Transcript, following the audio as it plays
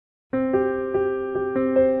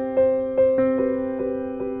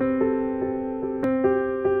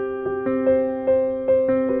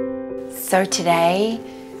So today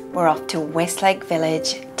we're off to Westlake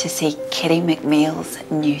Village to see Kitti McMeel's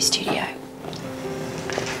new studio.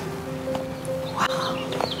 Wow,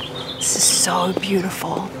 this is so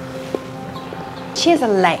beautiful. She has a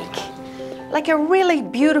lake, like a really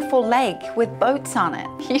beautiful lake with boats on it.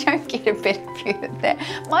 You don't get a better view than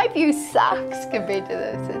that. My view sucks compared to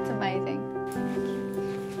this, it's amazing.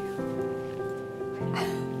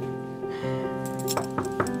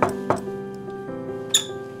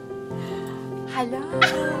 Hello.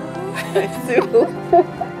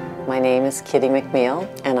 My name is Kitti McMeel,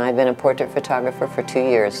 and I've been a portrait photographer for 2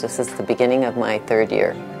 years. This is the beginning of my 3rd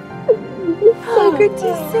year. So good to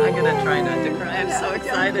see you. I'm gonna try not to cry. I'm so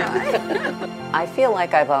excited. I feel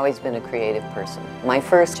like I've always been a creative person. My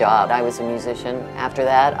first job, I was a musician. After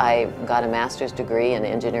that, I got a master's degree in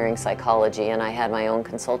engineering psychology, and I had my own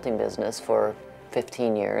consulting business for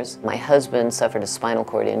 15 years. My husband suffered a spinal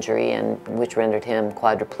cord injury, which rendered him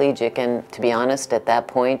quadriplegic, and to be honest, at that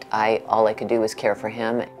point, all I could do was care for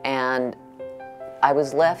him, and I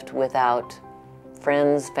was left without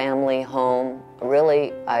friends, family, home.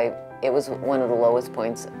 Really, it was one of the lowest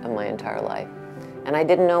points of my entire life, and I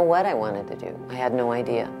didn't know what I wanted to do. I had no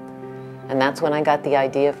idea, and that's when I got the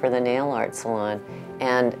idea for the nail art salon,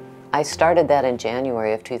 and I started that in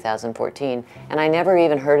January of 2014, and I never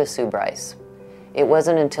even heard of Sue Bryce. It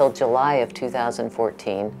wasn't until July of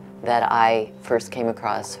 2014 that I first came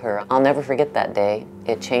across her. I'll never forget that day.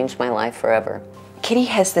 It changed my life forever. Kitti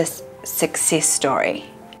has this success story.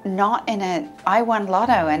 I won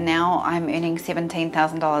lotto and now I'm earning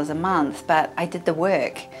 $17,000 a month, but I did the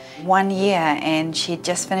work. 1 year and she'd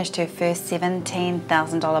just finished her first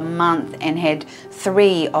 $17,000 month and had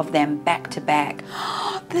 3 of them back to back.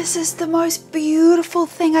 This is the most beautiful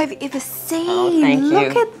thing I've ever seen. Oh, thank you.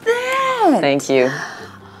 Look at that. Thank you.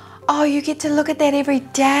 Oh, you get to look at that every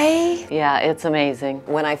day? Yeah, it's amazing.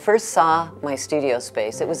 When I first saw my studio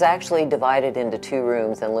space, it was actually divided into 2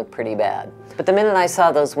 rooms and looked pretty bad. But the minute I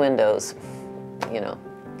saw those windows, you know,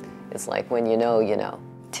 it's like when you know, you know.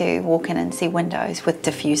 To walk in and see windows with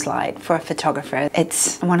diffuse light for a photographer,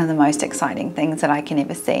 it's one of the most exciting things that I can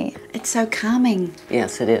ever see. It's so calming.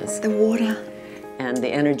 Yes, it is. The water. And the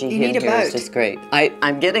energy You need a here is boat. just great.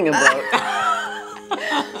 I'm getting a boat.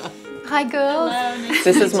 Hi, girls. Hello,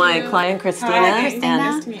 This is my client, Christina, Hi,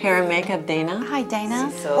 Christina. and hair and makeup, Dana. Hi,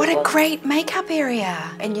 Dana. So What a well- great makeup area.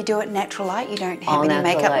 And you do it natural light, you don't have All any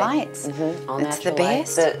natural makeup light. lights. All It's the natural light.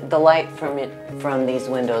 best. The light from these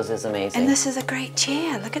windows is amazing. And this is a great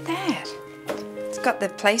chair, look at that. It's got the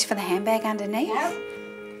place for the handbag underneath. Yep.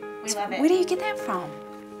 We love it. Where do you get that from?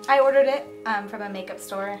 I ordered it from a makeup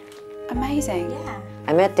store. Amazing. Yeah.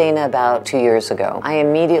 I met Dana about 2 years ago. I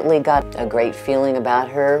immediately got a great feeling about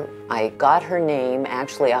her. I got her name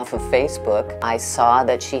actually off of Facebook. I saw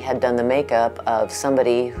that she had done the makeup of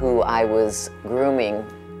somebody who I was grooming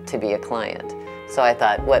to be a client. So I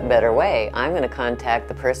thought, what better way? I'm going to contact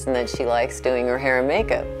the person that she likes doing her hair and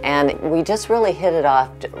makeup. And we just really hit it off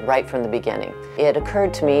right from the beginning. It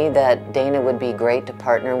occurred to me that Dana would be great to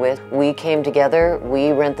partner with. We came together,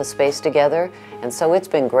 we rent the space together, and so it's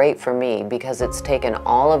been great for me because it's taken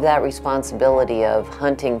all of that responsibility of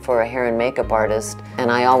hunting for a hair and makeup artist,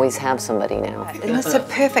 and I always have somebody now. And this is a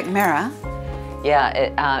perfect mirror.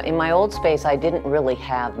 Yeah, in my old space I didn't really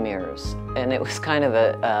have mirrors, and it was kind of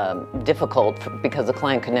difficult because the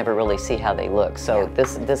client could never really see how they look. So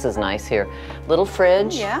this is nice here. Little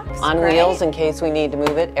fridge on wheels in case we need to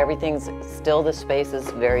move it. Everything's still, the space is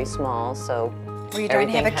very small, so Well, you don't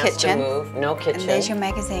have a everything has to kitchen. move. No kitchen. And there's your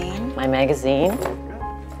magazine. My magazine.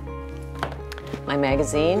 My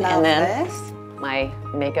magazine, Love and then this. my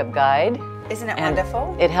makeup guide. Isn't it And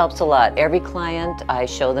wonderful? It helps a lot. Every client, I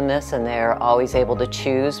show them this and they're always able to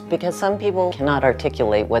choose because some people cannot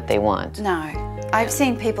articulate what they want. No. I've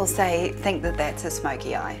seen people think that that's a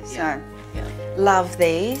smoky eye. So, love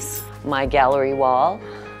these. My gallery wall.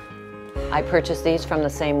 I purchased these from the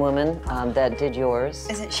same woman that did yours.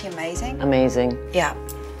 Isn't she amazing? Amazing. Yeah.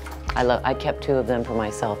 I kept 2 of them for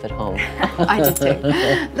myself at home. I did too.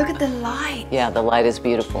 Look at the light. Yeah, the light is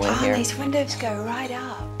beautiful in here. These windows go right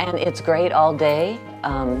up. And it's great all day,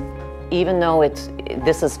 even though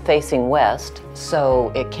this is facing west,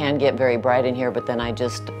 so it can get very bright in here, but then I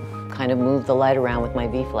just kind of move the light around with my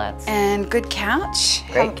V-flats. And good couch.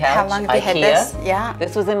 Great couch. How long have you had IKEA. this? Yeah.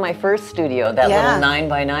 This was in my first studio, that little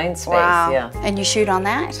 9x9 space. Wow. Yeah. And you shoot on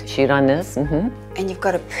that? Shoot on this, And you've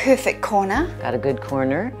got a perfect corner. Got a good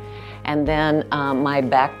corner. And then my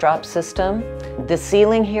backdrop system. The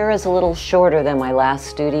ceiling here is a little shorter than my last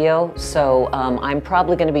studio, so I'm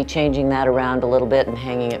probably going to be changing that around a little bit and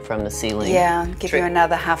hanging it from the ceiling. Yeah, give you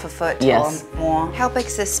another half a foot Yes. or more. How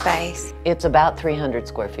big's this space? It's about 300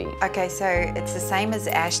 square feet. Okay, so it's the same as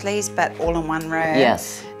Ashley's, but all in one room.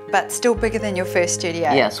 Yes. But still bigger than your first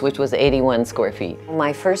studio. Yes, which was 81 square feet.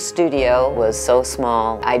 My first studio was so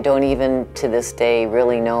small, I don't even to this day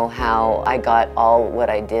really know how I got all what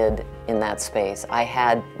I did in that space. I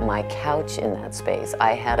had my couch in that space.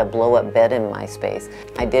 I had a blow-up bed in my space.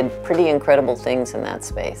 I did pretty incredible things in that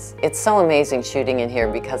space. It's so amazing shooting in here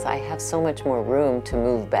because I have so much more room to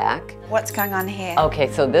move back. What's going on here?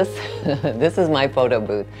 Okay, so this, this is my photo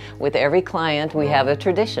booth. With every client, we have a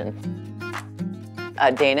tradition.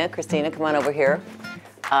 Dana, Christina, come on over here.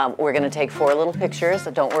 We're gonna take 4 little pictures.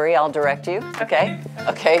 Don't worry, I'll direct you, okay?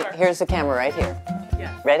 Okay, here's the camera right here.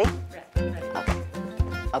 Yeah. Ready? Ready. Okay.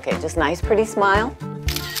 Okay, just nice, pretty smile.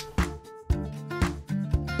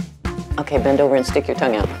 Okay, bend over and stick your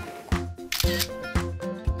tongue out.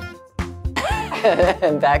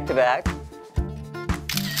 And back to back.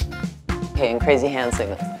 Okay, and crazy hand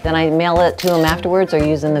signals. Then I mail it to them afterwards or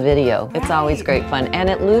use in the video. It's always great fun, and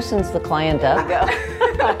it loosens the client up.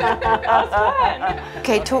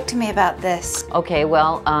 Okay, talk to me about this. Okay,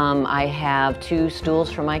 well, I have 2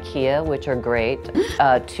 stools from IKEA, which are great.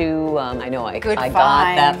 I know I Good got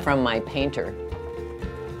find. that from my painter.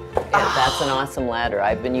 Yeah, that's an awesome ladder.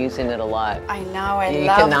 I've been using it a lot. I know, I You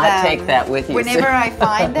love them. cannot take that with you. Whenever I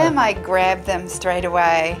find them, I grab them straight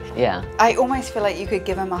away. Yeah. I almost feel like you could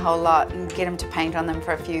give them a whole lot and get them to paint on them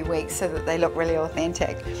for a few weeks so that they look really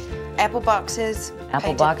authentic. Apple boxes,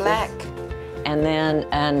 painted black. And then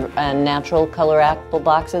and natural color apple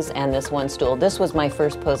boxes, and this one stool. This was my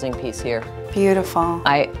first posing piece here. Beautiful.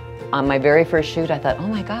 On my very first shoot, I thought, oh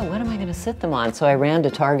my God, what am I going to sit them on? So I ran to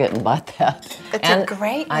Target and bought that. It's and a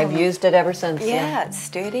great one. I've used it ever since. Yeah, it's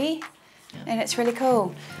sturdy and it's really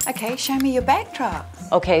cool. Okay, show me your backdrop.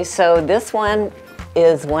 Okay, so this one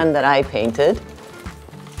is one that I painted.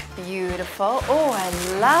 Beautiful. Oh,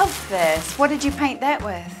 I love this. What did you paint that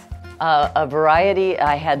with? A variety.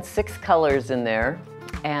 I had 6 colors in there,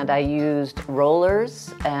 and I used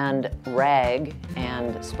rollers and rag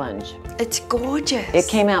and sponge. It's gorgeous. It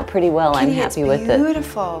came out pretty well. I'm Kitti, happy with it. It's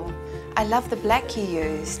beautiful. I love the black you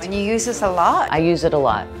used. And you use this a lot? I use it a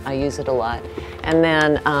lot. I use it a lot. And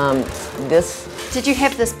then this. Did you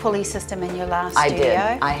have this pulley system in your last I studio?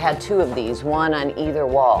 did. I had 2 of these, one on either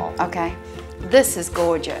wall. Okay. This is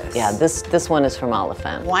gorgeous. Yeah, this one is from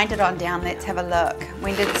Oliphant. Wind it on down, let's have a look.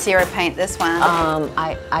 When did Sarah paint this one?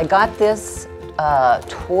 I got this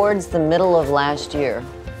towards the middle of last year.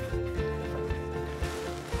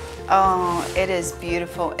 Oh, it is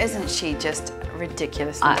beautiful. Isn't she just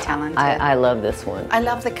ridiculously talented? I love this one. I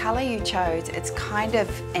love the color you chose. It's kind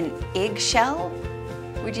of an eggshell,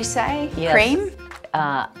 would you say? Yes. Cream?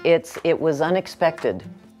 It was unexpected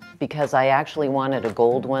because I actually wanted a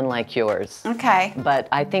gold one like yours. Okay. But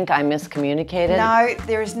I think I miscommunicated. No,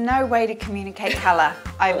 there is no way to communicate color,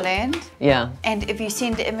 I've learned. Yeah. And if you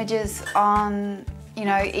send images on,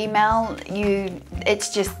 email,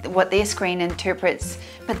 it's just what their screen interprets.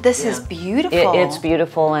 But this is beautiful. It's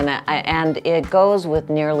beautiful, and it goes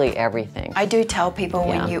with nearly everything. I do tell people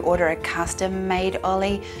Yeah. when you order a custom-made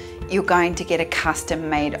ollie, you're going to get a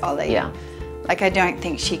custom-made ollie. Yeah. Like, I don't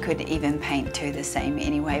think she could even paint 2 the same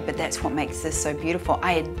anyway, but that's what makes this so beautiful.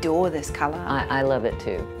 I adore this color. I love it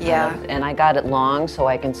too. Yeah. I love it. And I got it long so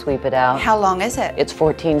I can sweep it out. How long is it? It's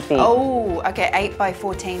 14 feet. Oh, okay, 8 by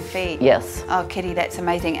 14 feet. Yes. Oh, Kitti, that's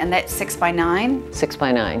amazing. And that's 6 by 9? 6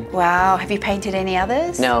 by 9. Wow, have you painted any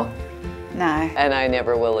others? No. No. And I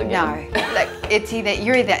never will again. No. Like,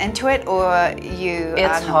 you're either into it or you It's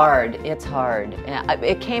are not. hard. It's hard.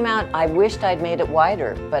 It came out, I wished I'd made it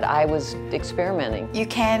wider, but I was experimenting. You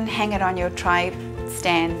can hang it on your tri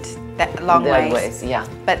stand that long The ways. ways, yeah.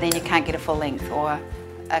 But then you can't get a full length or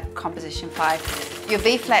a composition 5. Your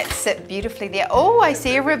V-flats sit beautifully there. Oh, I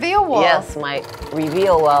see a reveal wall. Yes, my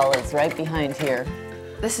reveal wall is right behind here.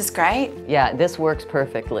 This is great. Yeah, this works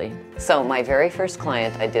perfectly. So my very first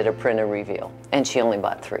client, I did a printer reveal, and she only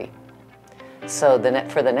bought 3. So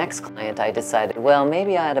for the next client, I decided, well,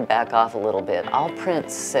 maybe I ought to back off a little bit. I'll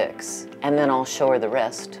print 6, and then I'll show her the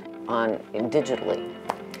rest digitally,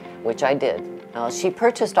 which I did. She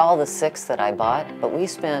purchased all the 6 that I bought, but we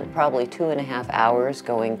spent probably 2.5 hours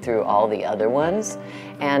going through all the other ones,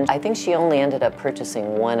 and I think she only ended up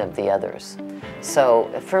purchasing 1 of the others. So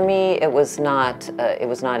for me, it was not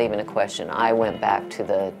even a question. I went back to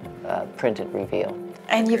the printed reveal.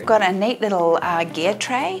 And you've got a neat little gear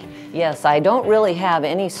tray. Yes, I don't really have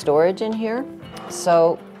any storage in here,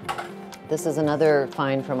 so This is another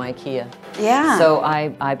find from IKEA. Yeah. So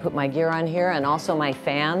I put my gear on here and also my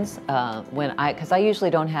fans because I usually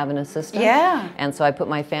don't have an assistant. Yeah. And so I put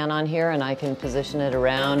my fan on here and I can position it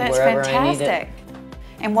around That's wherever fantastic. I need it.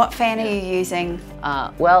 And what fan are you using?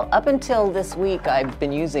 Well, up until this week, I've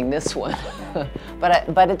been using this one, but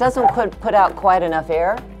it doesn't put out quite enough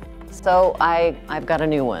air. So I've got a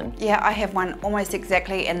new one. Yeah, I have one almost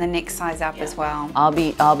exactly in the next size up as well. I'll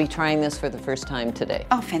be trying this for the first time today.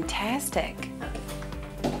 Oh, fantastic.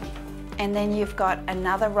 And then you've got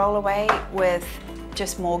another rollaway with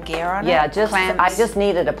just more gear on it. Yeah, clamps, I just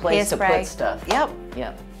needed a place to hairspray. put stuff. Yep.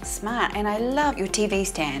 Yep. Smart. And I love your TV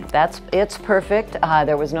stand. It's perfect.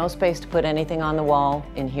 There was no space to put anything on the wall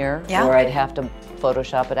in here, Yeah. or I'd have to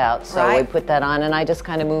Photoshop it out. So Right. we put that on, and I just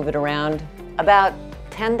kind of move it around. About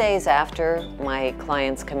 10 days after my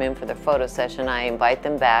clients come in for their photo session, I invite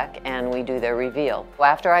them back and we do their reveal.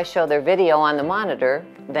 After I show their video on the monitor,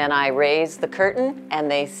 then I raise the curtain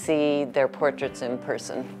and they see their portraits in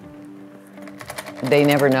person. They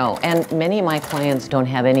never know. And many of my clients don't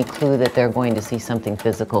have any clue that they're going to see something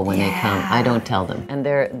physical when they come. I don't tell them. And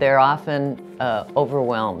they're often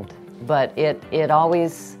overwhelmed. But it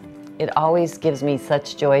always gives me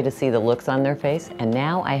such joy to see the looks on their face. And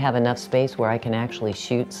now I have enough space where I can actually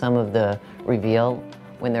shoot some of the reveal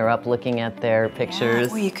when they're up looking at their pictures.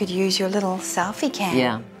 Yeah. Well, you could use your little selfie cam.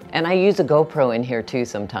 Yeah. And I use a GoPro in here too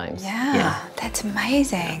sometimes. Yeah, that's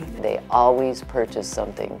amazing. They always purchase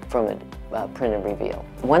something from a printed reveal.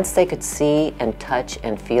 Once they could see and touch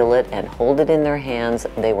and feel it and hold it in their hands,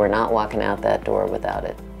 they were not walking out that door without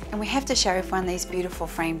it. And we have to show everyone these beautiful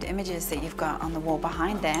framed images that you've got on the wall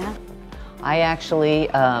behind there. I actually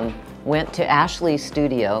went to Ashley's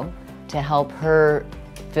studio to help her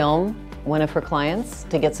film one of her clients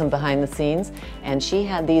to get some behind the scenes, and she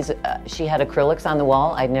had she had acrylics on the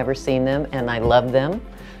wall. I'd never seen them and I loved them,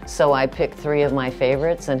 so I picked 3 of my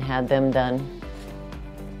favorites and had them done.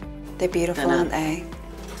 They're beautiful, aren't they?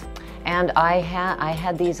 And I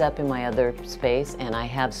had these up in my other space, and I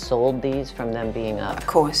have sold these from them being up. Of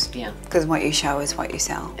course. Yeah. Because what you show is what you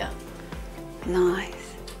sell. Yeah. Nice.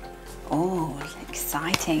 Oh,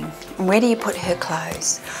 exciting. And where do you put her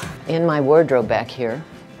clothes? In my wardrobe back here.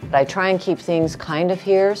 I try and keep things kind of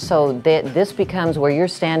here, so that this becomes where you're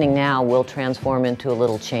standing now will transform into a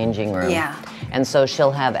little changing room. Yeah. And so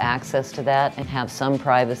she'll have access to that and have some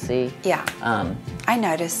privacy. Yeah. I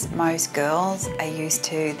notice most girls are used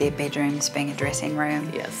to their bedrooms being a dressing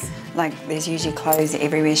room. Yes. Like there's usually clothes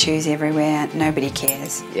everywhere, shoes everywhere, nobody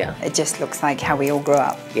cares. Yeah. It just looks like how we all grew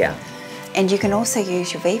up. Yeah. And you can also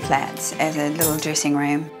use your V-flats as a little dressing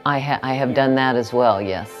room. I have done that as well,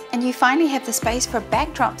 yes. And you finally have the space for a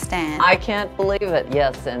backdrop stand. I can't believe it,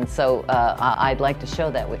 yes. And so I'd like to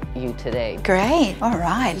show that with you today. Great. All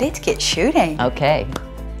right, let's get shooting. Okay.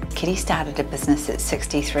 Kitti started a business at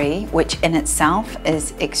 63, which in itself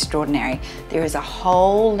is extraordinary. There is a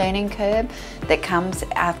whole learning curve that comes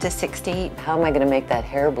after 60. How am I going to make that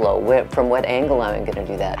hair blow? From what angle am I going to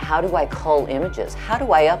do that? How do I cull images? How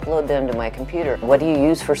do I upload them to my computer? What do you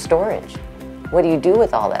use for storage? What do you do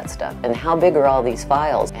with all that stuff? And how big are all these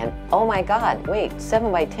files? And oh my God, wait,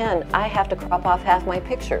 7 by 10, I have to crop off half my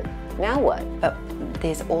picture. Now what? But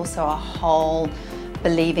there's also a whole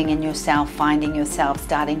believing in yourself, finding yourself,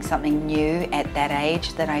 starting something new at that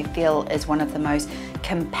age that I feel is one of the most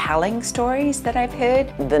compelling stories that I've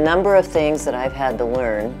heard. The number of things that I've had to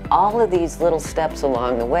learn, all of these little steps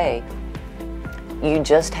along the way, you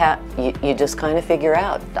just kind of figure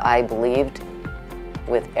out. I believed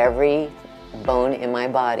with every bone in my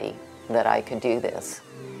body that I could do this.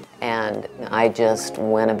 And I just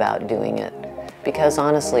went about doing it because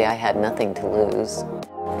honestly, I had nothing to lose.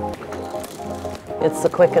 It's the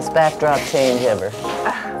quickest backdrop change ever.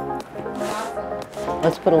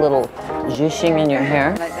 Let's put a little zhooshing in your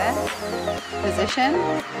hair. Like that. Position,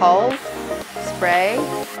 hold, spray,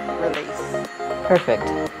 release. Perfect.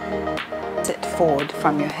 Sit forward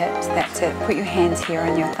from your hips, that's it. Put your hands here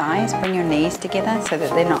on your thighs, bring your knees together so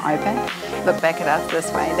that they're not open. Look back at us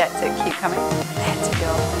this way, that's it, keep coming. That's a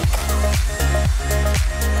girl.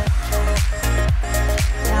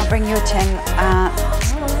 Now bring your chin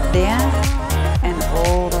there and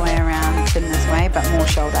all the way around, chin this way, but more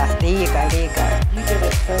shoulder. There you go, there you go. You did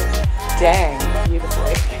it so dang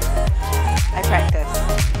beautifully. I practice.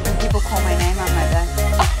 When people call my name, I'm like that.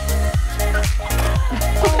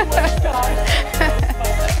 Oh my God.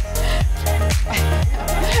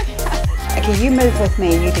 Okay, you move with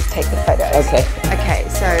me, you just take the photos. Okay. Okay,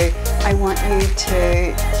 so I want you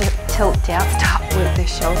to tilt down, stop with the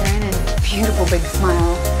shoulder in and beautiful big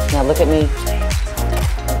smile. Now look at me.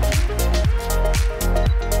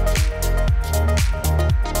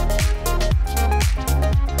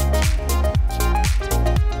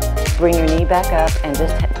 bring your knee back up and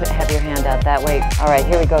just have your hand out that way. All right,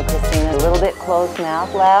 here we go, Christina. A little bit closed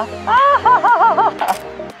mouth, laugh.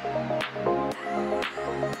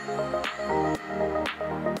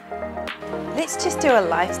 Let's just do a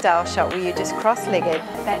lifestyle shot where you're just cross-legged.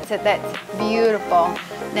 That's it, that's beautiful.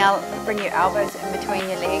 Now bring your elbows in between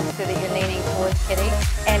your legs so that you're leaning towards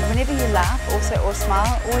Kitti. And whenever you laugh also or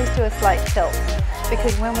smile, always do a slight tilt.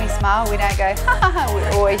 Because when we smile, we don't go ha ha ha, we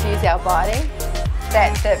always use our body.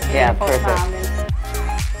 That's it, beautiful smile.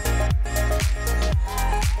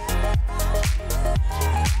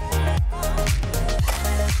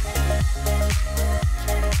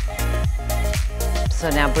 So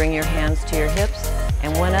now bring your hands to your hips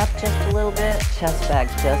and one up just a little bit, chest back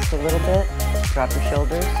just a little bit, drop your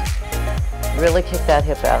shoulders. Really kick that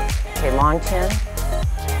hip out. Okay, long chin.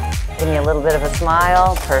 Give me a little bit of a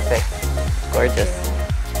smile. Perfect. Gorgeous.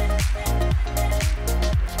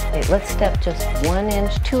 Okay, let's step just 1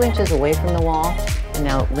 inch, 2 inches away from the wall. And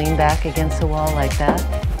now lean back against the wall like that.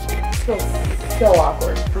 So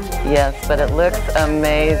awkward. Yes, but it looks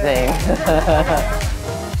amazing.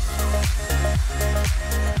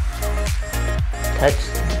 Touch,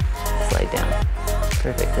 slide down.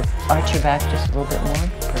 Perfect. Just arch your back just a little bit more.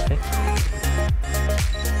 Perfect.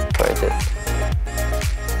 Gorgeous.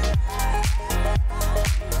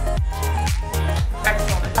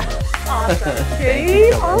 Excellent. Awesome.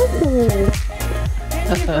 Kitti, awesome.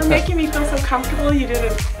 Thank you for making me feel so comfortable. You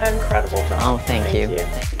did an incredible job. Oh, thank you.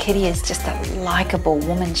 Kitti is just a likable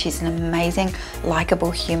woman. She's an amazing,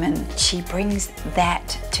 likable human. She brings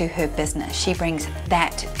that to her business. She brings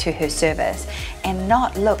that to her service. And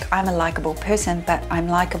not, look, I'm a likable person, but I'm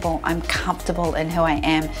likable, I'm comfortable in who I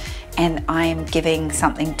am, and I'm giving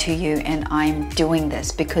something to you, and I'm doing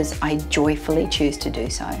this because I joyfully choose to do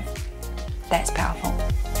so. That's powerful.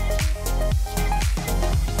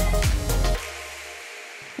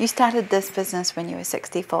 You started this business when you were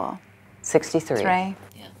 64. 63. Yeah.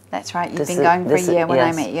 That's right. You've been going for a year when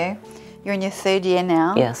I met you. You're in your 3rd year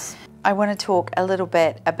now. Yes. I want to talk a little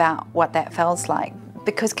bit about what that feels like.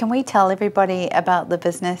 Because can we tell everybody about the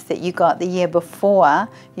business that you got the year before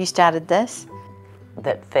you started this?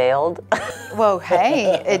 That failed? Well,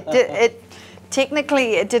 hey,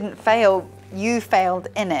 technically it didn't fail. You failed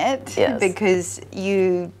in it. Yes. Because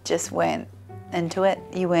you just went into it.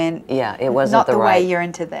 You went. Yeah, it wasn't not the right way you're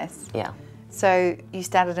into this. Yeah. So you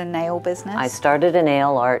started a nail business? I started a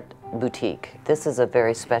nail art boutique. This is a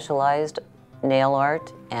very specialized nail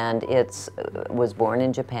art, and it was born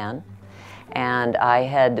in Japan. And I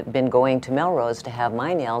had been going to Melrose to have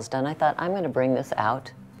my nails done. I thought, I'm going to bring this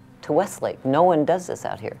out to Westlake. No one does this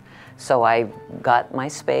out here. So I got my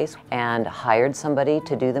space and hired somebody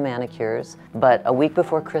to do the manicures. But a week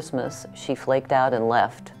before Christmas, she flaked out and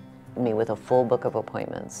left me with a full book of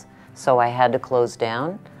appointments. So I had to close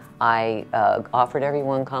down. I offered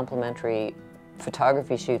everyone complimentary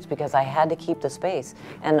photography shoots because I had to keep the space.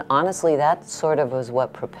 And honestly, that sort of was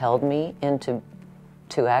what propelled me into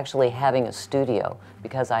actually having a studio,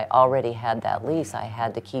 because I already had that lease. I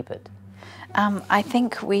had to keep it. I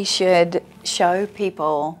think we should show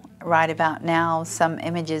people right about now some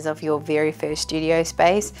images of your very first studio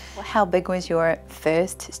space. How big was your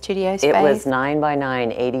first studio space? It was 9 by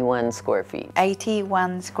 9, 81 square feet.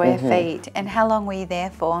 81 square feet. And how long were you there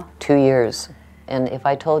for? 2 years. And if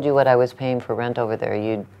I told you what I was paying for rent over there,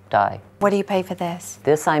 you'd die. What do you pay for this?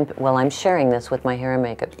 This, I'm sharing this with my hair and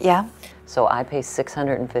makeup. Yeah. So I pay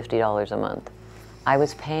 $650 a month. I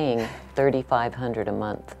was paying $3,500 a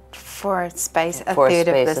month. For a space a for third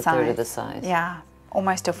a space of the a size. third of the size. Yeah,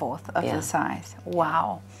 almost a fourth of Yeah. the size.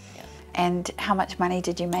 Wow. Yeah. And how much money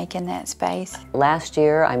did you make in that space? Last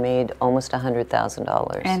year I made almost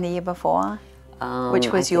 $100,000. And the year before?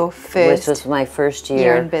 Which was your Which first was my first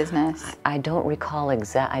year in business? I don't recall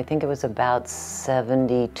exact. I think it was about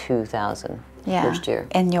 72,000 first year.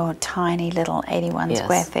 In your tiny little 81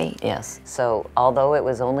 square feet. Yes. So although it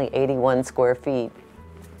was only 81 square feet,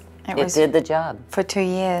 it did the job. For 2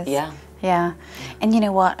 years. Yeah. Yeah. And you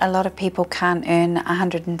know what? A lot of people can't earn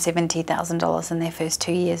 $170,000 in their first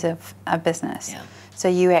 2 years of a business. Yeah. So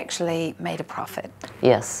you actually made a profit.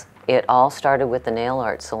 Yes. It all started with the nail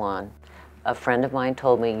art salon. A friend of mine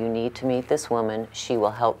told me, you need to meet this woman. She will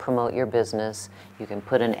help promote your business. You can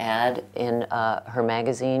put an ad in her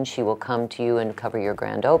magazine. She will come to you and cover your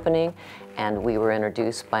grand opening. And we were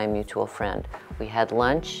introduced by a mutual friend. We had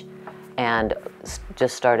lunch and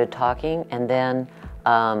just started talking. And then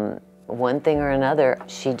one thing or another,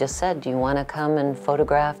 she just said, do you want to come and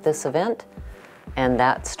photograph this event? And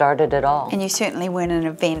that started it all. And you certainly weren't an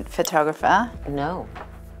event photographer. No.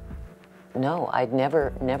 no, I'd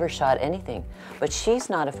never shot anything. But she's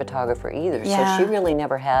not a photographer either, Yeah. so she really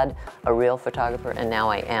never had a real photographer, and now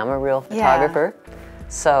I am a real photographer.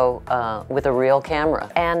 So, with a real camera.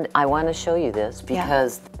 And I want to show you this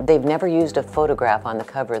because they've never used a photograph on the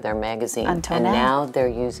cover of their magazine. Until and now. now they're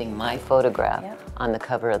using my photograph on the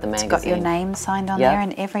cover of the magazine. It's got your name signed on there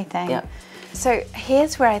and everything. Yep. So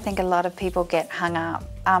here's where I think a lot of people get hung up.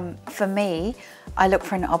 For me, I look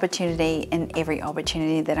for an opportunity in every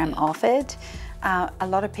opportunity that I'm offered. A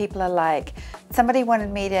lot of people are like, somebody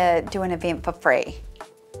wanted me to do an event for free.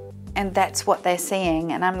 And that's what they're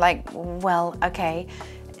seeing. And I'm like, well, okay,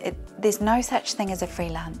 there's no such thing as a free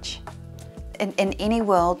lunch. In any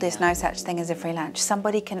world, there's no such thing as a free lunch.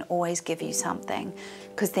 Somebody can always give you something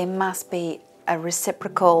because there must be a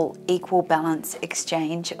reciprocal, equal balance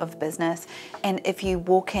exchange of business. And if you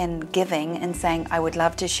walk in giving and saying, I would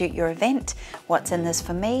love to shoot your event, what's in this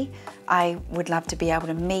for me? I would love to be able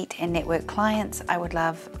to meet and network clients. I would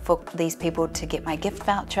love for these people to get my gift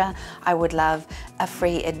voucher. I would love a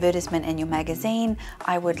free advertisement in your magazine.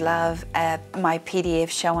 I would love my PDF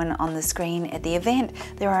showing on the screen at the event.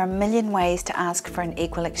 There are a million ways to ask for an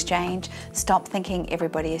equal exchange. Stop thinking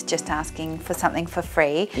everybody is just asking for something for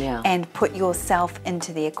free and put yourself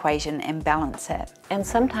into the equation and balance it. And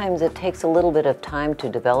sometimes it takes a little bit of time to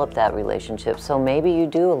develop that relationship. So maybe you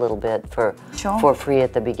do a little bit for free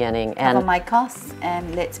at the beginning. Cover my costs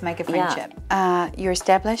and let's make a friendship. You're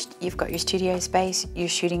established, you've got your studio space, you're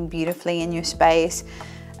shooting beautifully in your space.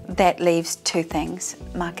 That leaves two things,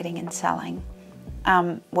 marketing and selling.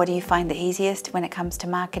 What do you find the easiest when it comes to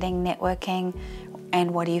marketing, networking,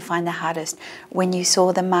 and what do you find the hardest? When you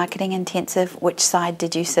saw the marketing intensive, which side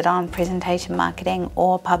did you sit on, presentation marketing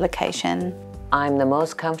or publication? I'm the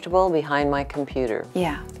most comfortable behind my computer.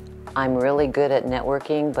 Yeah. I'm really good at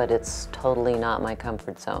networking, but it's totally not my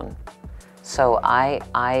comfort zone. So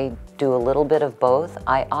I do a little bit of both.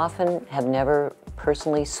 I often have never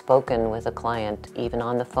personally spoken with a client, even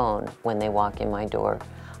on the phone, when they walk in my door.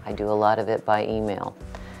 I do a lot of it by email.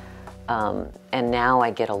 And now I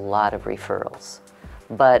get a lot of referrals.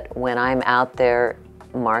 But when I'm out there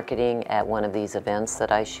marketing at one of these events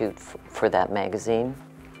that I shoot for that magazine,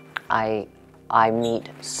 I meet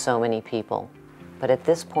so many people. But at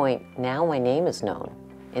this point, now my name is known.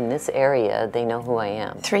 In this area, they know who I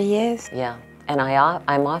am. 3 years? Yeah, and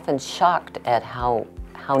I'm often shocked at how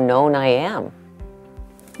known I am.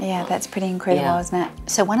 Yeah, that's pretty incredible, isn't it?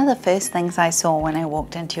 So one of the first things I saw when I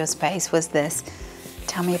walked into your space was this.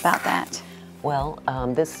 Tell me about that. Well,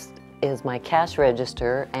 this is my cash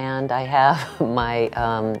register, and I have my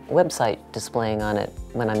website displaying on it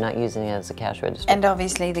when I'm not using it as a cash register. And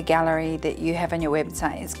obviously the gallery that you have on your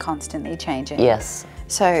website is constantly changing. Yes.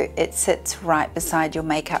 So it sits right beside your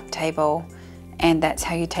makeup table, and that's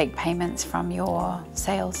how you take payments from your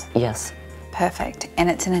sales? Yes. Perfect. And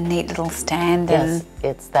it's in a neat little stand. Yes,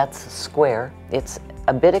 and that's square. It's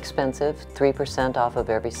a bit expensive, 3% off of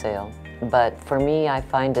every sale. But for me, I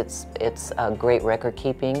find it's a great record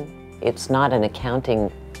keeping. It's not an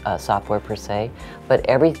accounting software per se, but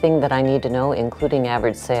everything that I need to know, including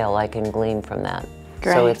average sale, I can glean from that.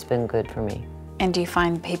 Great. So it's been good for me. And do you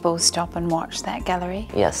find people stop and watch that gallery?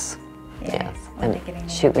 Yes. Yeah. Yes. When they're And getting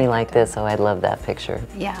shoot me their like this, oh, I'd love that picture.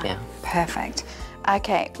 Yeah. Perfect.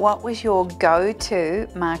 Okay, what was your go-to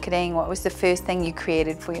marketing? What was the first thing you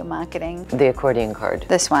created for your marketing? The accordion card.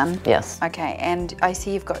 This one? Yes. Okay, and I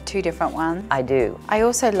see you've got two different ones. I do. I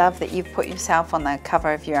also love that you've put yourself on the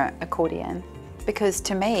cover of your accordion, because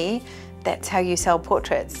to me, that's how you sell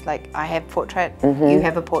portraits. Like, I have portrait, you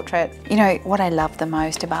have a portrait. You know, what I love the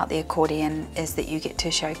most about the accordion is that you get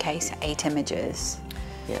to showcase 8 images.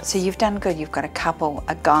 Yes. So you've done good. You've got a couple,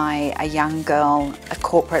 a guy, a young girl, a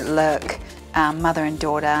corporate look, mother and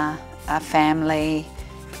daughter, a family,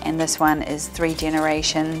 and this one is 3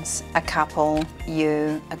 generations, a couple,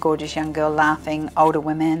 you, a gorgeous young girl laughing, older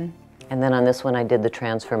women. And then on this one, I did the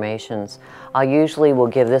transformations. I usually will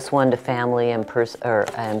give this one to family and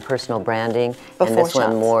personal branding, and this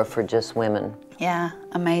one more for just women. Yeah,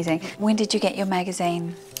 amazing. When did you get your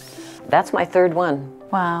magazine? That's my 3rd one.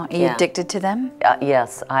 Wow, are you addicted to them?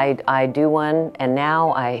 Yes, I do one, and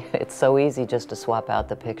now it's so easy just to swap out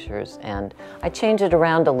the pictures, and I change it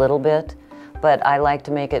around a little bit, but I like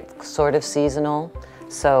to make it sort of seasonal.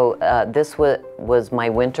 So this was my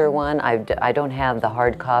winter one. I don't have the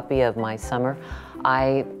hard copy of my summer.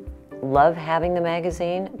 I love having the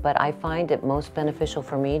magazine, but I find it most beneficial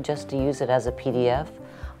for me just to use it as a PDF.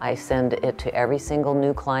 I send it to every single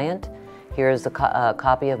new client. Here's a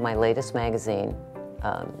copy of my latest magazine,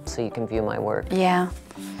 so you can view my work. Yeah.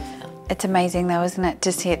 It's amazing though, isn't it,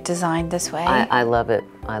 to see it designed this way? I love it.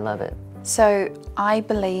 I love it. So I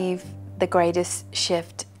believe the greatest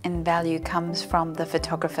shift in value comes from the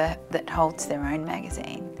photographer that holds their own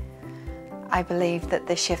magazine. I believe that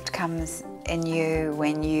the shift comes in you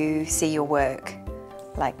when you see your work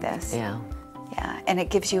like this. Yeah. Yeah, and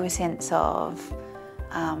it gives you a sense of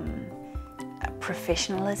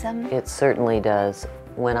professionalism. It certainly does.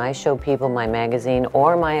 When I show people my magazine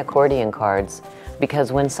or my accordion cards,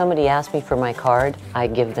 because when somebody asks me for my card, I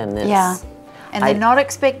give them this. Yeah, and they're not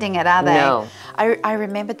expecting it, are they? No. I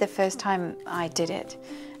remembered the first time I did it,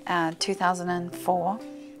 2004,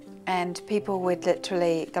 and people would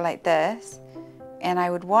literally go like this, and I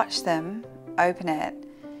would watch them open it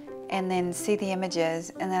and then see the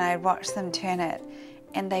images, and then I'd watch them turn it,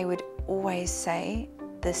 and they would always say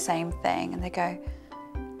the same thing, and they go,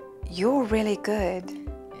 "You're really good."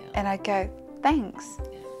 Yeah. And I'd go, "Thanks.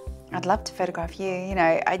 Yeah. I'd love to photograph you." You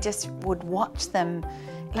know, I just would watch them,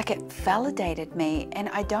 like it validated me, and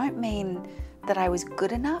I don't mean that I was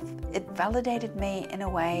good enough. It validated me in a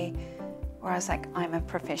way where I was like, I'm a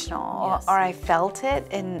professional, yes. or I felt it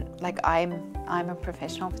in like I'm a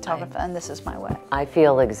professional photographer and this is my work. I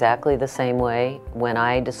feel exactly the same way. When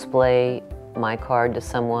I display my card to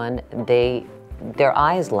someone, their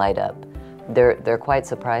eyes light up. They're quite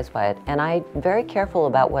surprised by it. And I'm very careful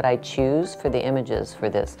about what I choose for the images for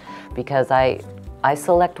this, because I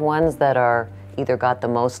select ones that are either got the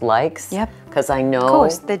most likes, yep, because I know, of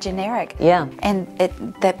course, they're generic, yeah, and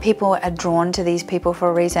that people are drawn to these people for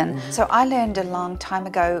a reason. Mm-hmm. So I learned a long time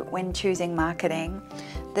ago when choosing marketing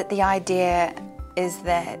that the idea is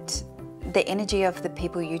that the energy of the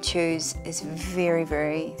people you choose is very,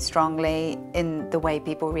 very strongly in the way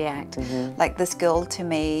people react. Mm-hmm. Like this girl, to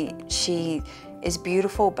me, she is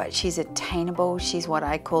beautiful, but she's attainable. She's what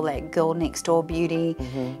I call that girl next door beauty.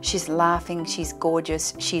 Mm-hmm. She's laughing, she's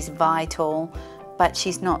gorgeous, she's vital, but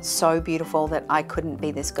she's not so beautiful that I couldn't be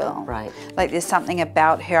this girl. Right. Like there's something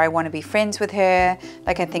about her, I want to be friends with her.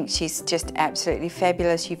 Like I think she's just absolutely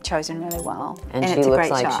fabulous. You've chosen really well. And she it's looks a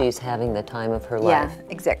great like shot. She's having the time of her life. Yeah,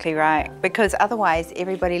 exactly right. Because otherwise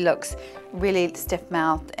everybody looks really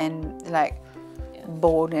stiff-mouthed and like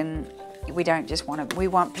bored, and we don't just want to, we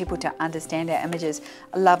want people to understand our images.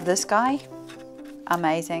 I love this guy.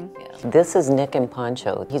 Amazing. Yeah. This is Nick and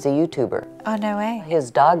Poncho. He's a YouTuber. Oh, no way.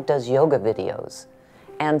 His dog does yoga videos.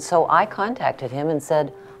 And so I contacted him and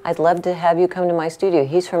said, I'd love to have you come to my studio.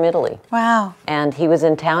 He's from Italy. Wow. And he was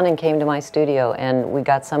in town and came to my studio, and we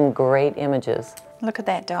got some great images. Look at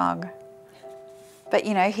that dog. But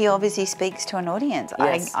you know, he obviously speaks to an audience.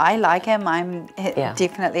 Yes. I like him. I'm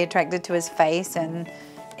definitely attracted to his face, and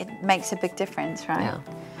it makes a big difference, right? Yeah.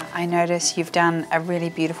 I notice you've done a really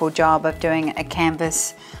beautiful job of doing a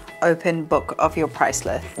canvas open book of your price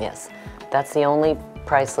list. Yes, that's the only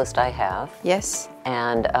price list I have. Yes.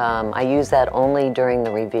 And I use that only during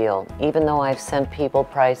the reveal. Even though I've sent people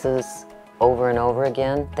prices over and over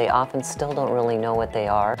again, they often still don't really know what they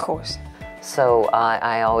are. Of course. So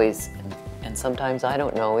I always, and sometimes I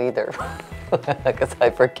don't know either, because I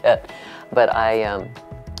forget, but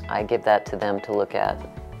I give that to them to look at.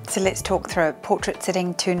 So let's talk through it. Portrait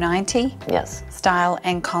sitting 290. Yes. Style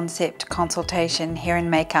and concept consultation, hair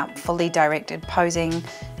and makeup, fully directed posing,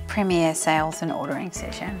 premiere sales and ordering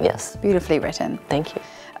session. Yes. Beautifully written. Thank you.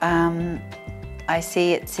 I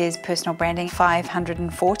see it says personal branding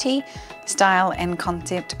 540, style and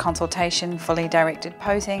concept consultation, fully directed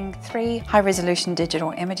posing 3, high resolution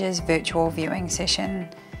digital images, virtual viewing session.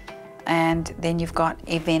 And then you've got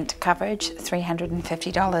event coverage,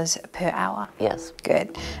 $350 per hour. Yes.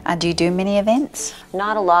 Good. Do you do many events?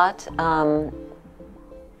 Not a lot.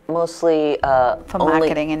 Mostly for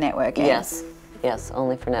marketing and networking. Yes. Yes,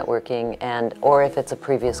 only for networking, and or if it's a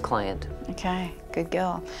previous client. Okay, good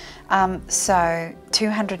girl. So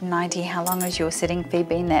 290, how long has your sitting fee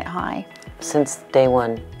been that high? Since day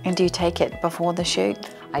one. And do you take it before the shoot?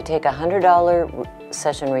 I take a $100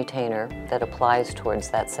 session retainer that applies towards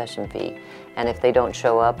that session fee. And if they don't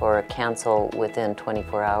show up or cancel within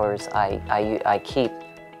 24 hours, I keep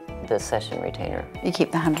the session retainer. You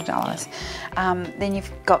keep the $100. Then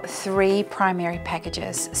you've got 3 primary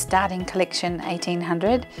packages. Starting collection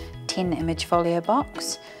 1800, 10 image folio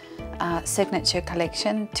box. Signature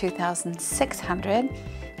collection 2600.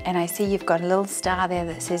 And I see you've got a little star there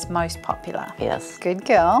that says most popular. Yes. Good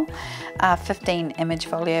girl. 15 image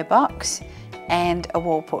folio box and a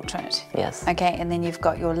wall portrait. Yes. Okay, and then you've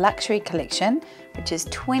got your luxury collection, which is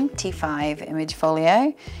 25 image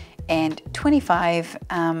folio and 25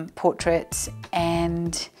 portraits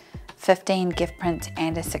and 15 gift prints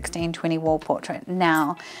and a 1620 wall portrait.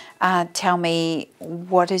 Now, tell me,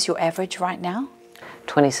 what is your average right now?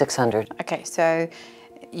 2600. Okay, so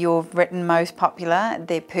you've written most popular,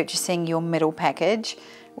 they're purchasing your middle package,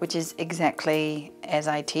 which is exactly as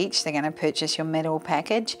I teach. They're going to purchase your middle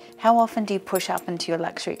package. How often do you push up into your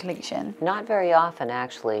luxury collection? Not very often,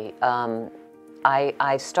 actually.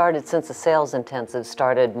 I started, since the sales intensive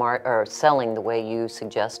started selling the way you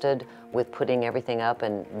suggested, with putting everything up,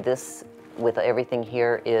 and this with everything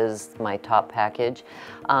here is my top package.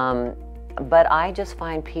 But I just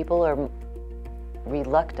find people are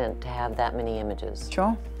reluctant to have that many images.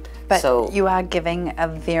 Sure. But so, you are giving a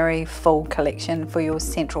very full collection for your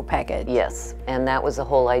central package. Yes, and that was the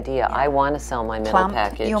whole idea. I want to sell my middle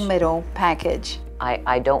package. Your middle package.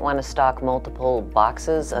 I don't want to stock multiple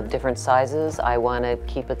boxes of different sizes. I want to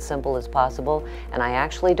keep it simple as possible. And I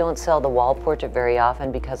actually don't sell the wall portrait very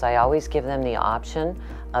often because I always give them the option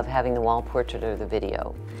of having the wall portrait or the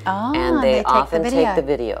video. Oh, and they often take the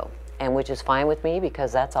video, and which is fine with me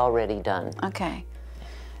because that's already done. Okay.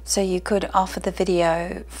 So you could offer the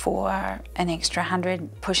video for an extra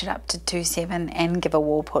 100, push it up to 2.7 and give a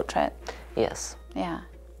wall portrait. Yes. Yeah.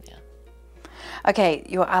 Okay,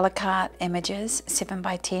 your a la carte images,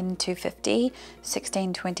 7x10, 250,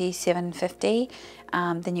 1620, 750.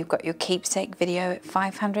 Then you've got your keepsake video at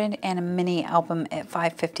 500 and a mini album at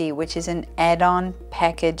 550, which is an add-on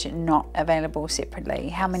package not available separately.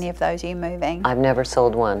 How many of those are you moving? I've never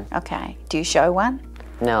sold one. Okay. Do you show one?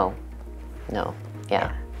 No. No.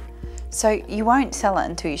 Yeah. So you won't sell it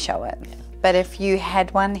until you show it. But if you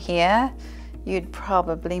had one here, you'd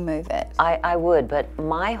probably move it. I would, but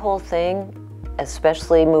my whole thing,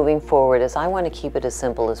 especially moving forward, is I want to keep it as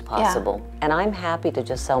simple as possible. Yeah. And I'm happy to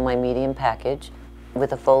just sell my medium package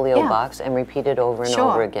with a folio box and repeat it over and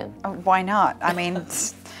over again. Why not? I mean,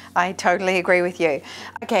 I totally agree with you.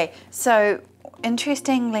 Okay, so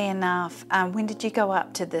interestingly enough, when did you go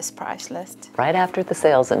up to this price list? Right after the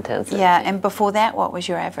sales intensive. Yeah, and before that, what was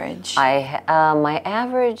your average? My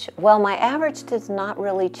average does not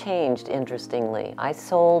really change, interestingly. I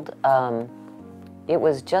sold, it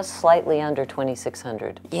was just slightly under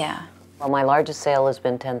 $2,600. Yeah. Well, my largest sale has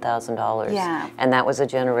been $10,000. Yeah. And that was a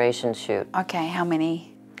generation shoot. Okay, how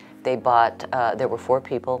many? They bought, there were 4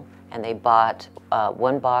 people, and they bought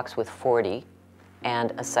one box with 40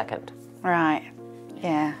 and a second. Right.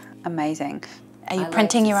 Yeah, amazing. Are you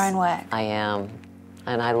printing your own work? I am,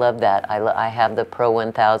 and I love that. I have the Pro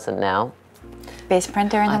 1000 now. Best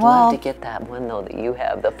printer in the world. I'd love to get that one though that you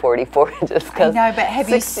have, the 44 inches. I know, but have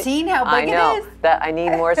you seen how big it is? I know, that I need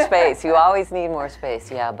more space. You always need more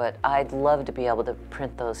space, yeah, but I'd love to be able to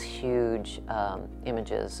print those huge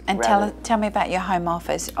images. And tell me about your home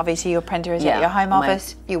office. Obviously your printer is at your home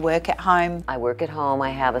office. You work at home. I work at home. I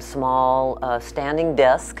have a small standing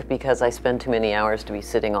desk because I spend too many hours to be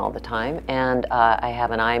sitting all the time. And I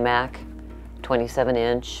have an iMac,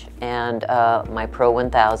 27-inch, and my Pro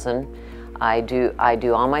 1000. I do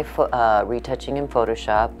all my retouching in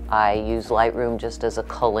Photoshop. I use Lightroom just as a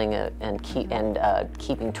culling and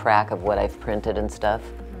keeping track of what I've printed and stuff,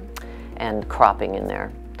 and cropping in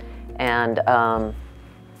there. And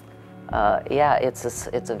yeah, it's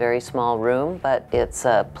a very small room, but it's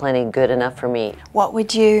plenty good enough for me. What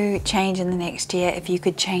would you change in the next year if you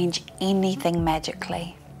could change anything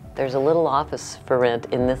magically? There's a little office for rent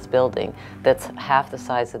in this building that's half the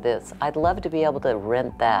size of this. I'd love to be able to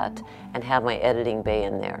rent that and have my editing bay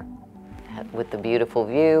in there with the beautiful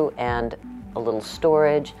view and a little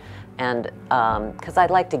storage, and because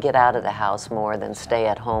I'd like to get out of the house more than stay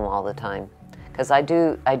at home all the time, because I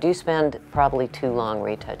do spend probably too long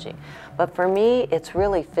retouching. But for me, it's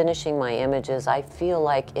really finishing my images. I feel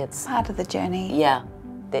like it's part of the journey. Yeah,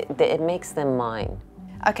 it makes them mine.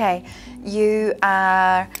 Okay, you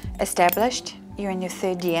are established, you're in your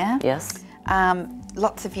 3rd year. Yes.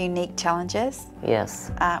 Lots of unique challenges.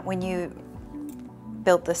 Yes. When you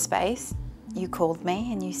built the space, you called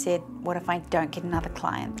me and you said, what if I don't get another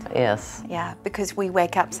client? Yes. Yeah, because we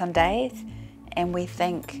wake up some days and we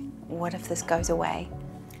think, what if this goes away?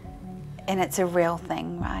 And it's a real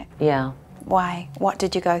thing, right? Yeah. Why? What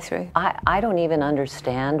did you go through? I don't even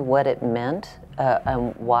understand what it meant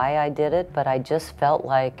and why I did it, but I just felt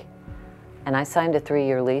like, and I signed a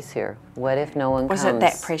 3-year lease here. What if no one comes? Was it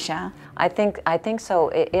that pressure? I think so.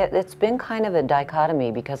 It's been kind of a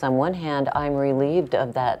dichotomy, because on one hand, I'm relieved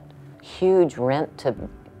of that huge rent to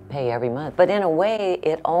pay every month. But in a way,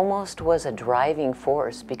 it almost was a driving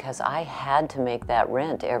force, because I had to make that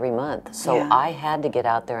rent every month. So I had to get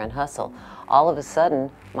out there and hustle. All of a sudden,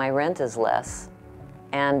 my rent is less,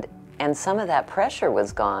 and some of that pressure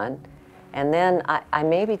was gone. And then I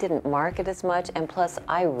maybe didn't market as much, and plus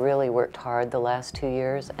I really worked hard the last 2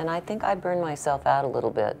 years, and I think I burned myself out a little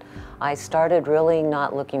bit. I started really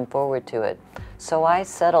not looking forward to it. So I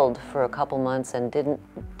settled for a couple months and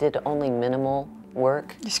did only minimal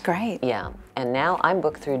work. It's great. Yeah, and now I'm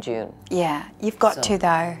booked through June. Yeah, you've got to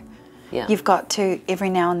though. Yeah. You've got to, every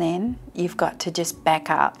now and then, you've got to just back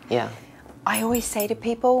up. Yeah. I always say to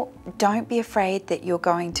people, don't be afraid that you're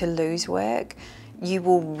going to lose work. You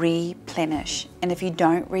will replenish. And if you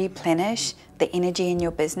don't replenish, the energy in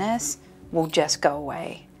your business will just go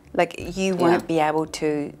away. Like you won't be able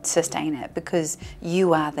to sustain it because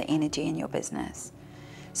you are the energy in your business.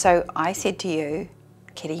 So I said to you,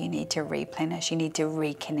 Kitti, you need to replenish, you need to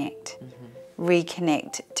reconnect.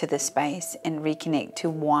 Reconnect to the space and reconnect to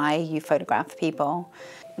why you photograph people.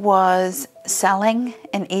 Was selling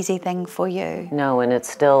an easy thing for you? No, and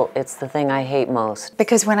it's the thing I hate most.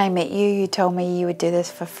 Because when I met you, you told me you would do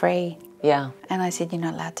this for free. Yeah. And I said, you're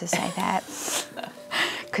not allowed to say that.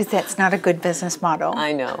 Because that's not a good business model.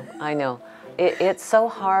 I know, I know. It's so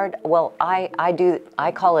hard. Well,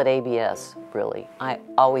 I call it ABS, really. I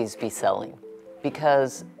always be selling.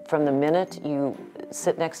 Because from the minute you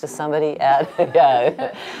sit next to somebody at,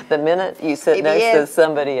 the minute you sit next to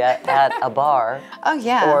somebody at a bar. Oh,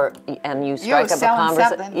 yeah. And you strike up a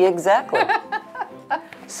conversation. Exactly.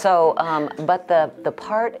 So, but the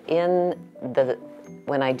part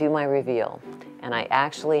when I do my reveal, and I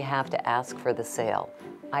actually have to ask for the sale,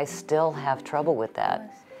 I still have trouble with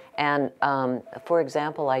that. And for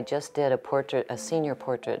example, I just did a senior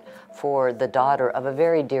portrait for the daughter of a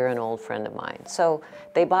very dear and old friend of mine. So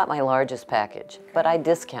they bought my largest package, but I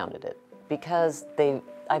discounted it because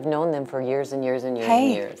I've known them for years and years and years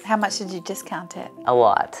and years. How much did you discount it? A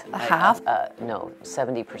lot. A half? No,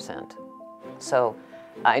 70%. So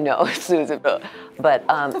I know, Susan. But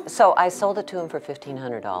so I sold it to him for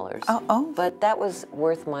 $1,500. Oh. But that was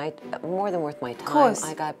more than worth my time. Of course.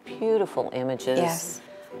 I got beautiful images. Yes.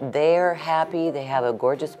 They're happy. They have a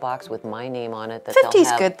gorgeous box with my name on it.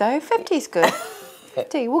 50's good though. 50's good.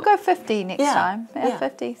 50. We'll go 50 next time. Yeah.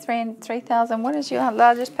 50, 3,000. What is your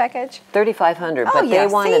largest package? 3,500. Oh, But yeah,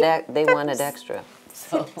 they wanted extra.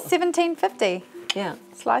 So. 1750. Yeah.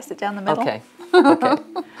 Slice it down the middle. Okay. Okay.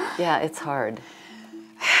 Yeah, it's hard.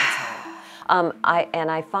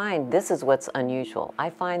 I find this is what's unusual. I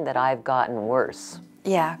find that I've gotten worse.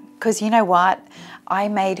 Yeah, because you know what? I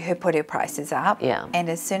made her put her prices up. Yeah. And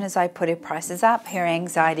as soon as I put her prices up, her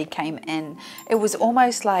anxiety came in. It was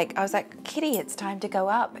almost like, I was like, Kitti, it's time to go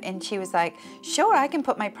up. And she was like, sure, I can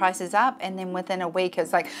put my prices up. And then within a week, it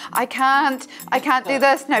was like, I can't do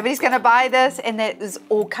this. Nobody's going to buy this. And that was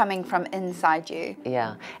all coming from inside you.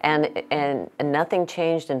 Yeah, and nothing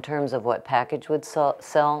changed in terms of what package would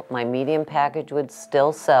sell. My medium package would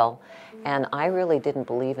still sell. And I really didn't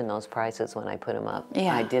believe in those prices when I put them up.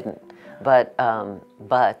 Yeah. I didn't. But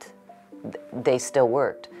they still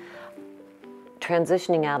worked.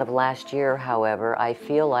 Transitioning out of last year, however, I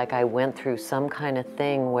feel like I went through some kind of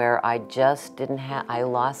thing where I just I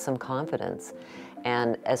lost some confidence,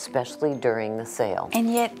 and especially during the sale.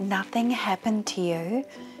 And yet nothing happened to you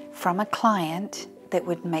from a client that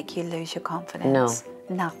would make you lose your confidence.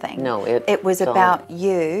 No. Nothing. No, it was about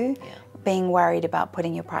you being worried about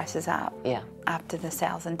putting your prices up after the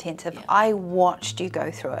sales intensive. I watched you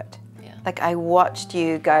go through it. Like I watched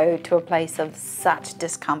you go to a place of such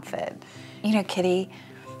discomfort. You know, Kitti,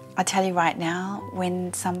 I tell you right now,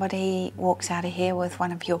 when somebody walks out of here with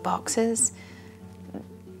one of your boxes,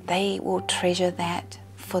 they will treasure that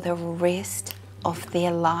for the rest of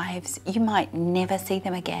their lives. You might never see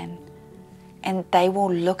them again. And they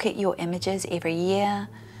will look at your images every year.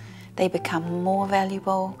 They become more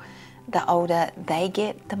valuable. The older they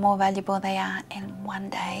get, the more valuable they are. And one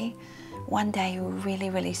day, really,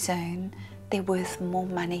 really soon, they're worth more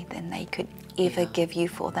money than they could ever give you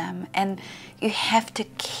for them. And you have to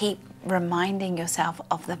keep reminding yourself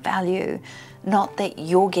of the value, not that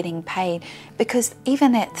you're getting paid. Because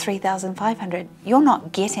even at $3,500, you're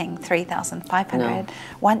not getting $3,500. No.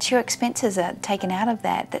 Once your expenses are taken out of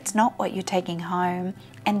that, that's not what you're taking home.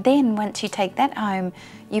 And then once you take that home,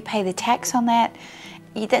 you pay the tax on that.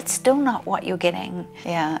 That's still not what you're getting.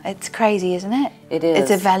 Yeah, it's crazy, isn't it? It is.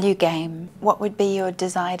 It's a value game. What would be your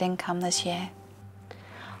desired income this year?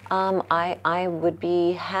 I would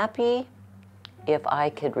be happy if I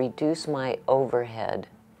could reduce my overhead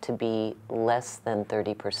to be less than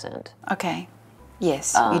 30%. Okay.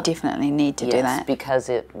 Yes, you definitely need to do that. Yes, because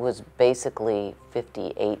it was basically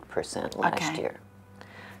 58% last year.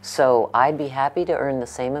 So I'd be happy to earn the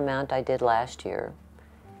same amount I did last year,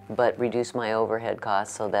 but reduce my overhead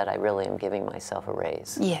costs so that I really am giving myself a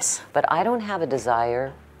raise. Yes. But I don't have a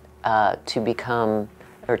desire to become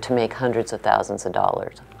or to make hundreds of thousands of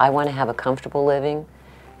dollars. I want to have a comfortable living,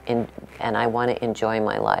 and I want to enjoy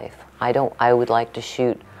my life. I would like to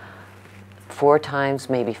shoot 4 times,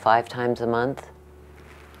 maybe 5 times a month.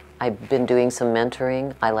 I've been doing some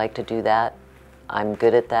mentoring. I like to do that. I'm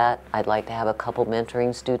good at that. I'd like to have a couple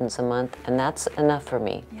mentoring students a month, and that's enough for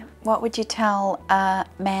me. Yeah. What would you tell a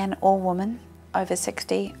man or woman over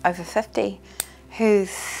 60, over 50, who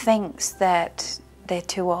thinks that they're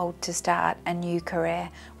too old to start a new career?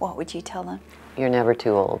 What would you tell them? You're never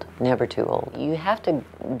too old, never too old. You have to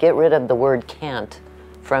get rid of the word can't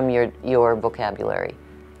from your vocabulary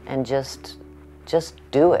and just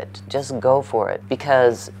do it, just go for it,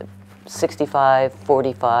 because 65,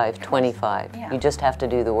 45, 25, you just have to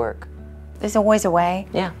do the work. There's always a way.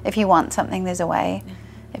 Yeah. If you want something, there's a way.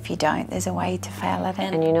 If you don't, there's a way to fail at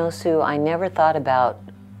it. And you know, Sue, I never thought about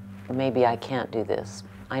maybe I can't do this.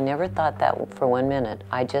 I never thought that for 1 minute.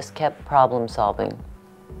 I just kept problem solving.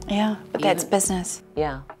 Yeah, but that's business.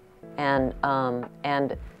 Yeah, and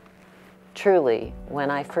truly, when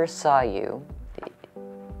I first saw you,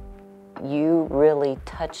 you really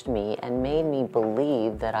touched me and made me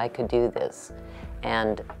believe that I could do this.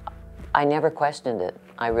 And I never questioned it.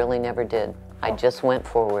 I really never did. I just went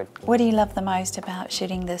forward. What do you love the most about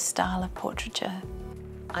shooting this style of portraiture?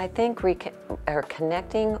 I think we are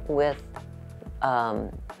connecting with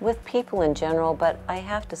people in general, but I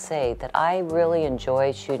have to say that I really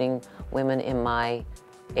enjoy shooting women in my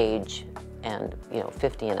age and,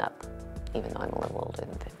 50 and up, even though I'm a little older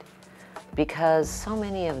than 50. Because so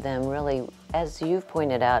many of them really, as you've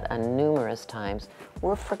pointed out on numerous times,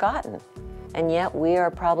 were forgotten. And yet we are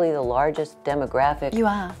probably the largest demographic. You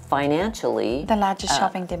are. Financially. The largest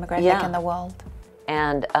shopping demographic in the world.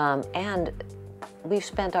 And we've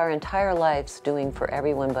spent our entire lives doing for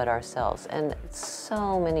everyone but ourselves. And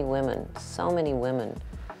so many women,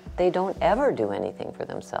 they don't ever do anything for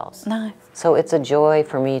themselves. No. So it's a joy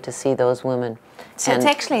for me to see those women. So it's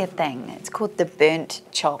actually a thing. It's called the burnt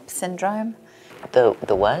chop syndrome. The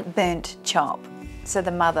what? Burnt chop. So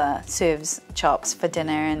the mother serves chops for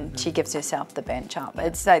dinner and she gives herself the burnt chop.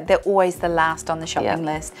 It's like they're always the last on the shopping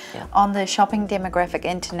list. Yeah. On the shopping demographic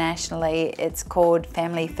internationally, it's called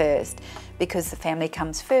family first, because the family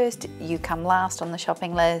comes first, you come last on the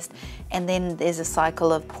shopping list, and then there's a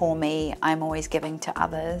cycle of poor me, I'm always giving to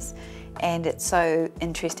others. And it's so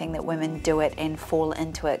interesting that women do it and fall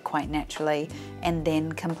into it quite naturally and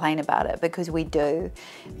then complain about it, because we do.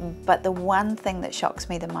 But the one thing that shocks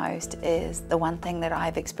me the most is the one thing that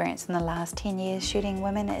I've experienced in the last 10 years shooting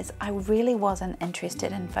women is I really wasn't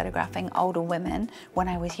interested in photographing older women when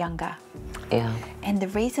I was younger. Yeah. And the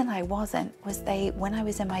reason I wasn't was when I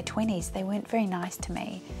was in my 20s, they weren't very nice to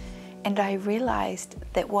me. And I realized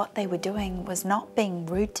that what they were doing was not being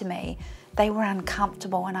rude to me. They were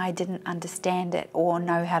uncomfortable and I didn't understand it or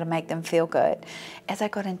know how to make them feel good. As I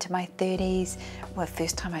got into my 30s,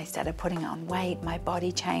 first time I started putting on weight, my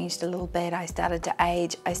body changed a little bit, I started to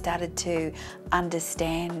age, I started to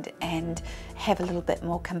understand and have a little bit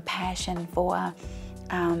more compassion for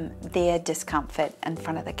their discomfort in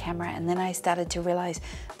front of the camera. And then I started to realize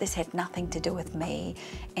this had nothing to do with me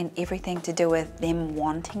and everything to do with them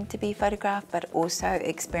wanting to be photographed, but also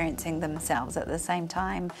experiencing themselves at the same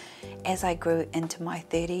time. As I grew into my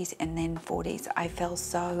 30s and then 40s, I fell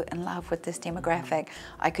so in love with this demographic.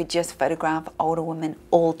 I could just photograph older women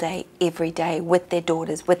all day, every day, with their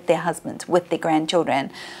daughters, with their husbands, with their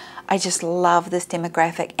grandchildren. I just love this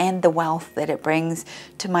demographic and the wealth that it brings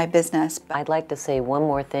to my business. I'd like to say one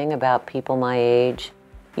more thing about people my age.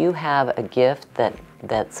 You have a gift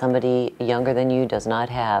that somebody younger than you does not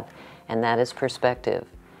have, and that is perspective.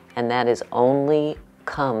 And that is only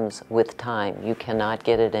comes with time. You cannot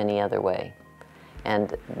get it any other way.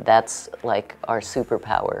 And that's like our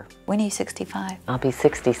superpower. When are you 65? I'll be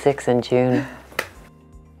 66 in June.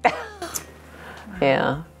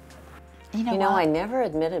 Yeah. You know, I never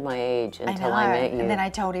admitted my age until I met you. And then I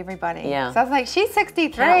told everybody. Yeah. So I was like, she's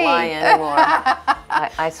 63. Can't lie anymore.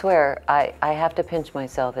 I swear, I have to pinch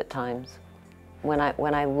myself at times. When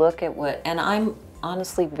I look at and I'm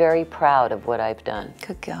honestly very proud of what I've done.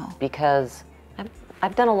 Good girl. Because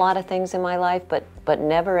I've done a lot of things in my life, but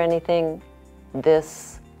never anything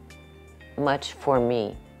this much for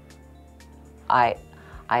me. I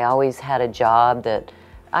always had a job that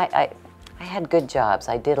I had good jobs,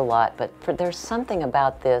 I did a lot, but there's something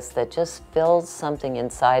about this that just fills something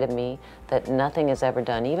inside of me that nothing has ever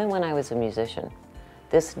done, even when I was a musician.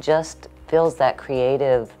 This just fills that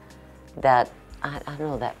creative, I don't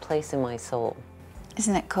know, that place in my soul.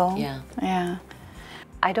 Isn't it cool? Yeah. Yeah.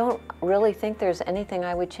 I don't really think there's anything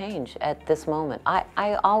I would change at this moment.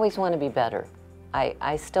 I always want to be better.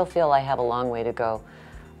 I still feel I have a long way to go.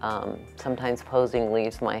 Sometimes posing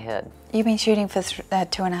leaves my head. You've been shooting for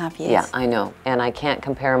 2.5 years. Yeah, I know. And I can't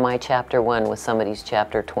compare my chapter 1 with somebody's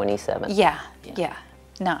chapter 27. Yeah.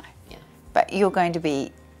 No. Yeah. But you're going to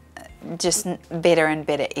be just better and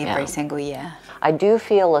better every single year. I do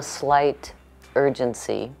feel a slight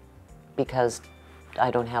urgency because I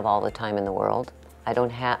don't have all the time in the world. I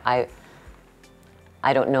don't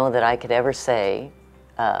know that I could ever say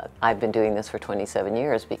I've been doing this for 27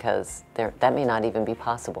 years because that may not even be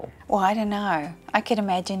possible. Well, I don't know. I could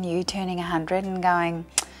imagine you turning 100 and going,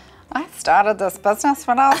 I started this business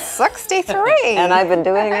when I was 63. And I've been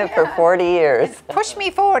doing it for 40 years. Push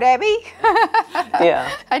me forward, Abby. Yeah.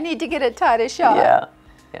 I need to get a tighter shot.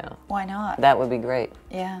 Yeah. Why not? That would be great.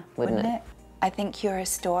 Yeah, wouldn't it? I think you're a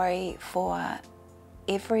story for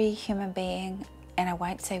every human being, and I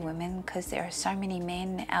won't say women because there are so many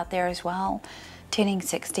men out there as well, turning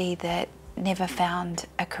 60 that never found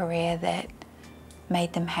a career that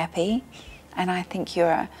made them happy. And I think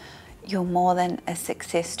you're more than a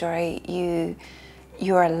success story.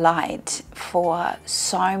 You're a light for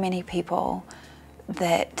so many people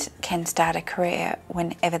that can start a career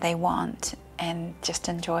whenever they want and just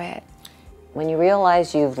enjoy it. When you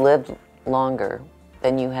realize you've lived longer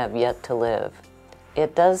than you have yet to live,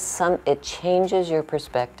 it changes your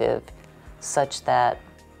perspective such that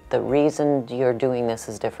the reason you're doing this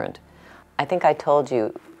is different. I think I told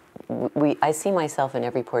you, I see myself in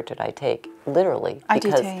every portrait I take, literally. I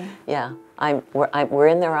do too. Yeah, we're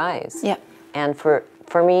in their eyes. Yeah. And for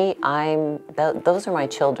me, those are my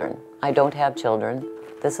children. I don't have children.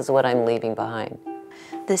 This is what I'm leaving behind.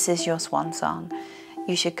 This is your swan song.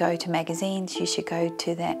 You should go to magazines, you should go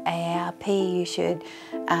to the AARP, you should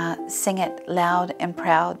sing it loud and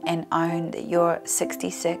proud and own that you're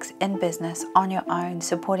 66 in business on your own,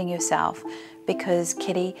 supporting yourself, because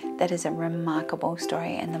Kitti, that is a remarkable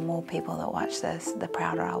story, and the more people that watch this, the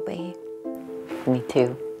prouder I'll be. Me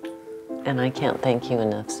too. And I can't thank you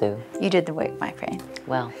enough, Sue. You did the work, my friend.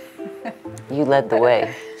 Well, you led the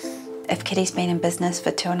way. If Kitti's been in business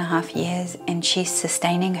for 2.5 years and she's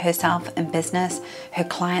sustaining herself in business, her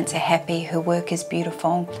clients are happy, her work is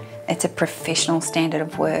beautiful, it's a professional standard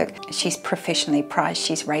of work, she's professionally priced,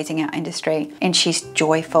 she's raising our industry, and she's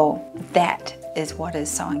joyful, that is what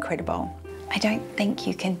is so incredible. I don't think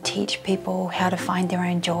you can teach people how to find their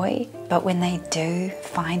own joy, but when they do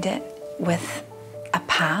find it with a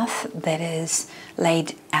path that is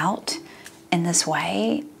laid out in this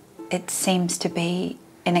way, it seems to be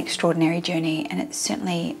an extraordinary journey, and it's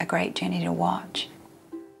certainly a great journey to watch.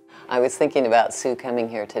 I was thinking about Sue coming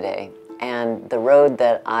here today, and the road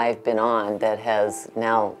that I've been on that has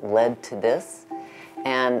now led to this,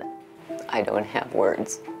 and I don't have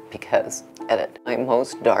words, because at my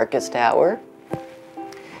most darkest hour,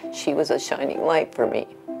 she was a shining light for me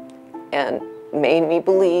and made me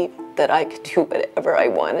believe that I could do whatever I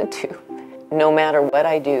wanted to. No matter what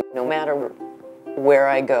I do, no matter where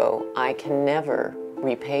I go, I can never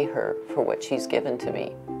repay her for what she's given to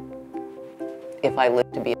me if I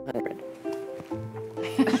live to be 100.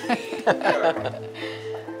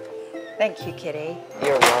 Thank you, Kitti.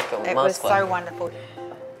 You're welcome. It was so wonderful.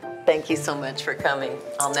 Thank you so much for coming.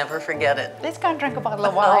 I'll never forget it. Let's go and drink a bottle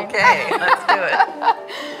of wine. Okay, let's do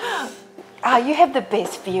it. Oh, you have the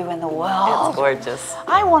best view in the world. It's gorgeous.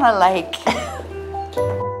 I want a lake.